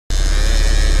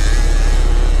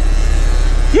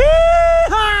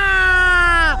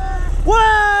Yeehaw!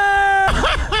 Whoa!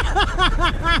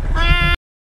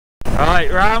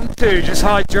 Right, round two, just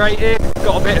hydrated,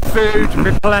 got a bit of food,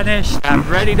 replenished, and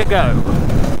ready to go.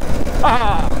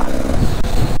 Ah!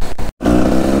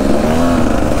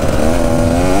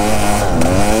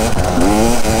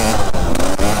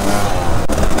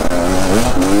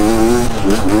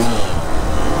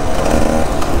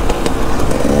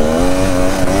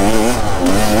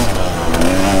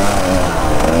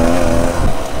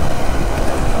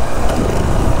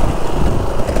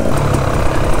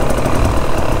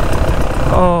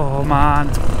 Oh man,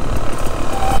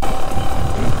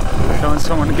 don't want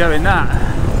someone to go in that.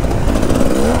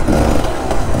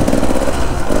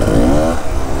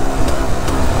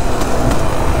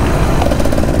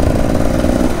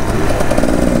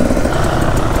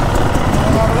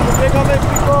 Big on this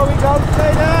before we go,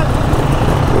 Taylor.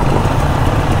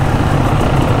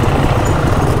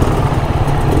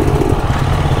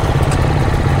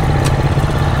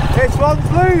 This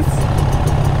one's loose.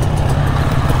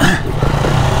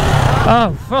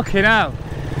 Oh, fucking hell. You've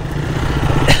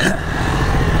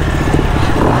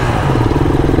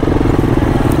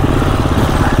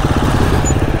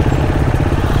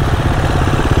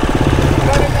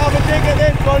got to have a dig at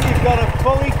this one, you've got to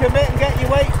fully commit and get your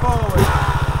weight forward.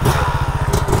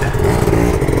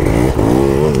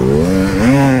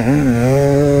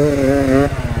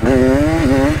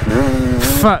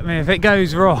 Fuck me if it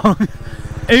goes wrong.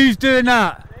 Who's doing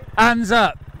that? Hands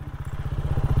up.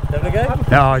 Have a go?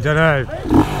 No, I don't know.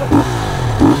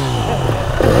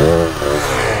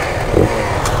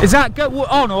 Is that go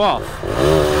on or off?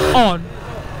 On.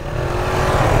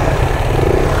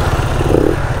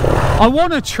 I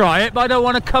want to try it, but I don't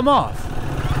want to come off.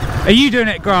 Are you doing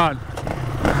it, Grant?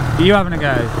 Are you having a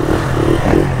go?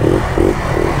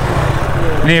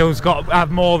 Neil's got to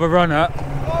have more of a run up.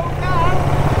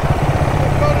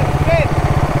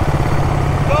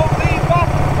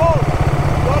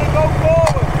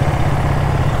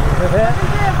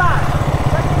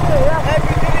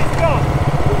 Everything is gone.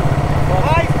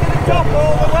 Eyes to the top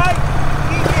all the way.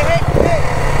 Keep your hips fit.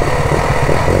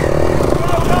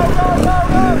 Go, go, go, go,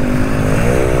 go.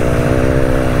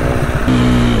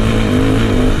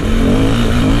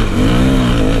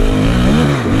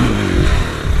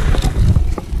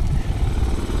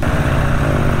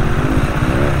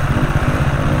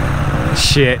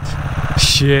 Shit.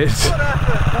 Shit.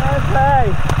 Okay.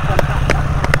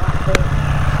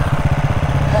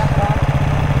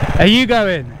 Are you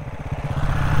going?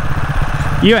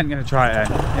 You ain't going to try it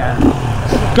then?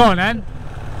 Yeah. Go on then.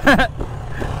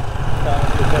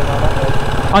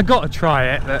 I got to try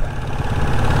it, but...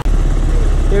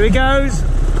 Here he goes.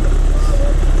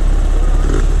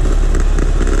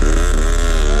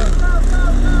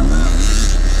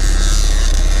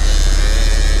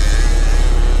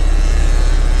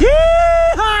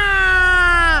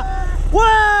 Yeehaw!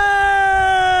 Way!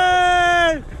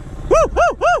 Woo,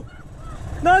 woo, woo!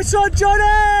 Nice one,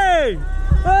 Johnny!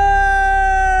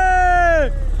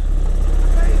 Hey!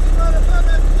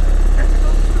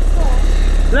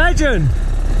 Legend!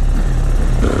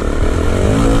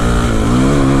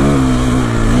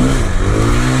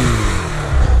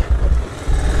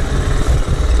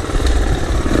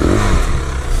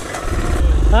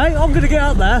 Hey, I'm gonna get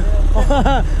up there.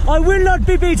 I will not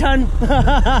be beaten.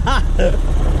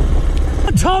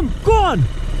 Tom, go on!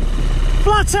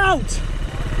 Flat out!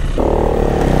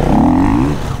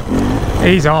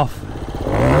 He's off.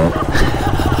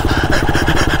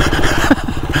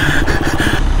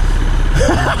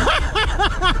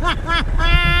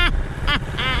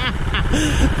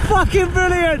 Fucking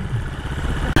brilliant!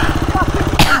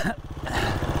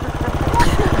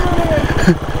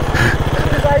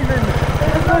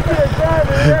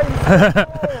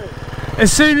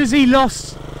 As soon as he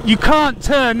lost, you can't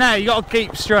turn now, you got to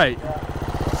keep straight.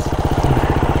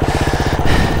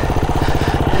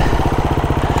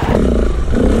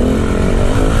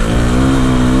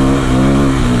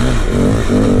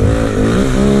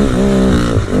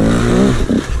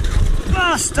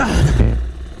 Bastard!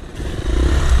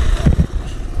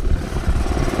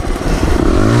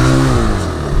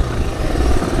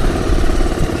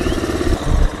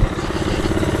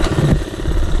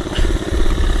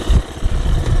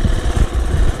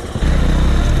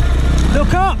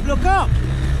 Look up, look up!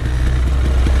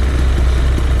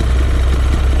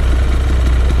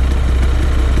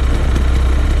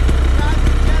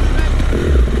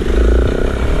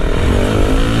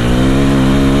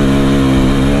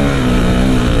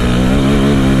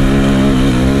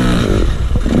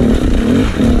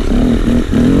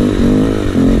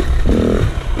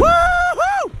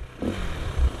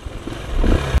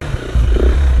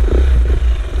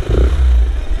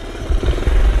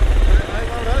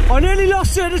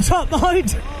 you at the top,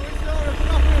 mind.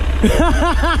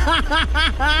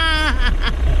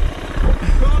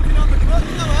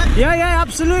 Yeah, yeah,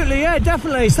 absolutely, yeah,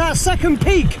 definitely. It's that second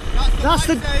peak. That's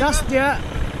yeah.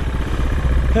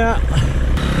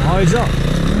 Eyes up.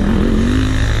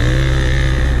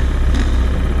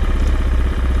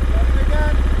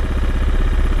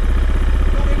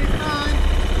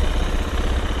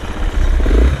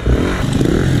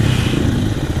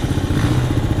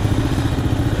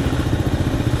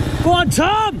 Go on,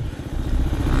 Tom!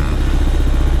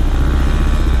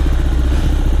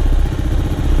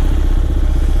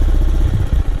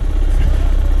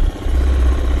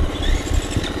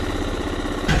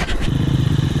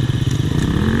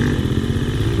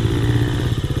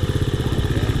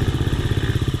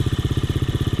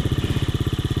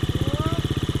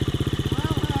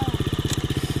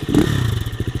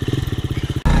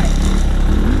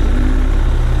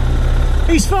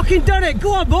 He's fucking done it!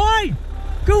 Go on, boy!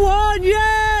 Go on,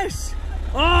 yes!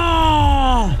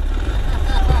 Oh!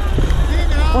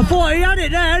 I thought he had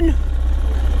it then.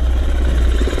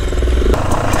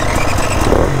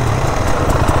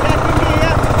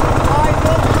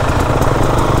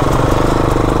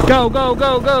 Go, go,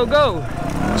 go, go, go!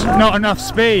 It's not enough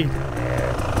speed.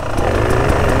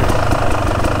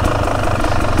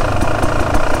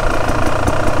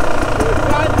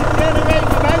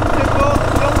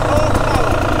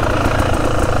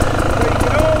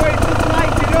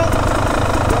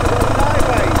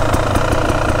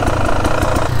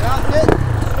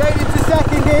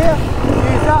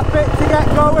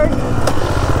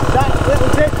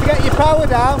 Power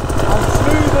down and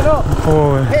smooth it up.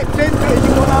 Forward. Hips into it as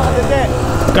you come out of the dip.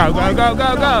 Go, go, go,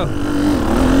 go, go.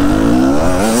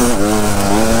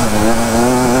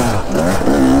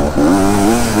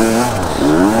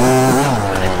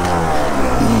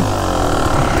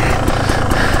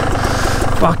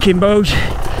 Fucking boat.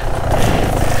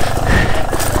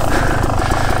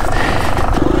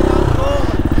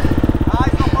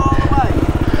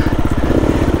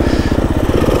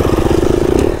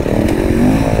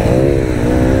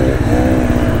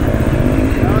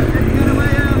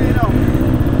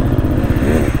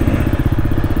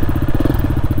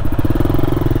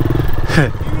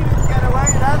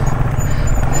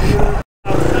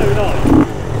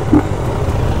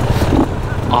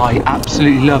 I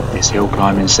absolutely love this hill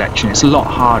climbing section. It's a lot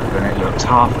harder than it looks.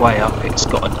 Halfway up it's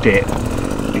got a dip.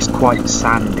 It's quite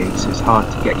sandy, so it's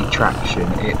hard to get your traction.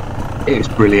 It's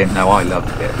brilliant though, I loved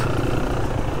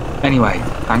it. Anyway,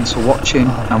 thanks for watching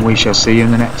and we shall see you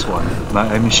in the next one.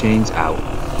 MOTO Machines out.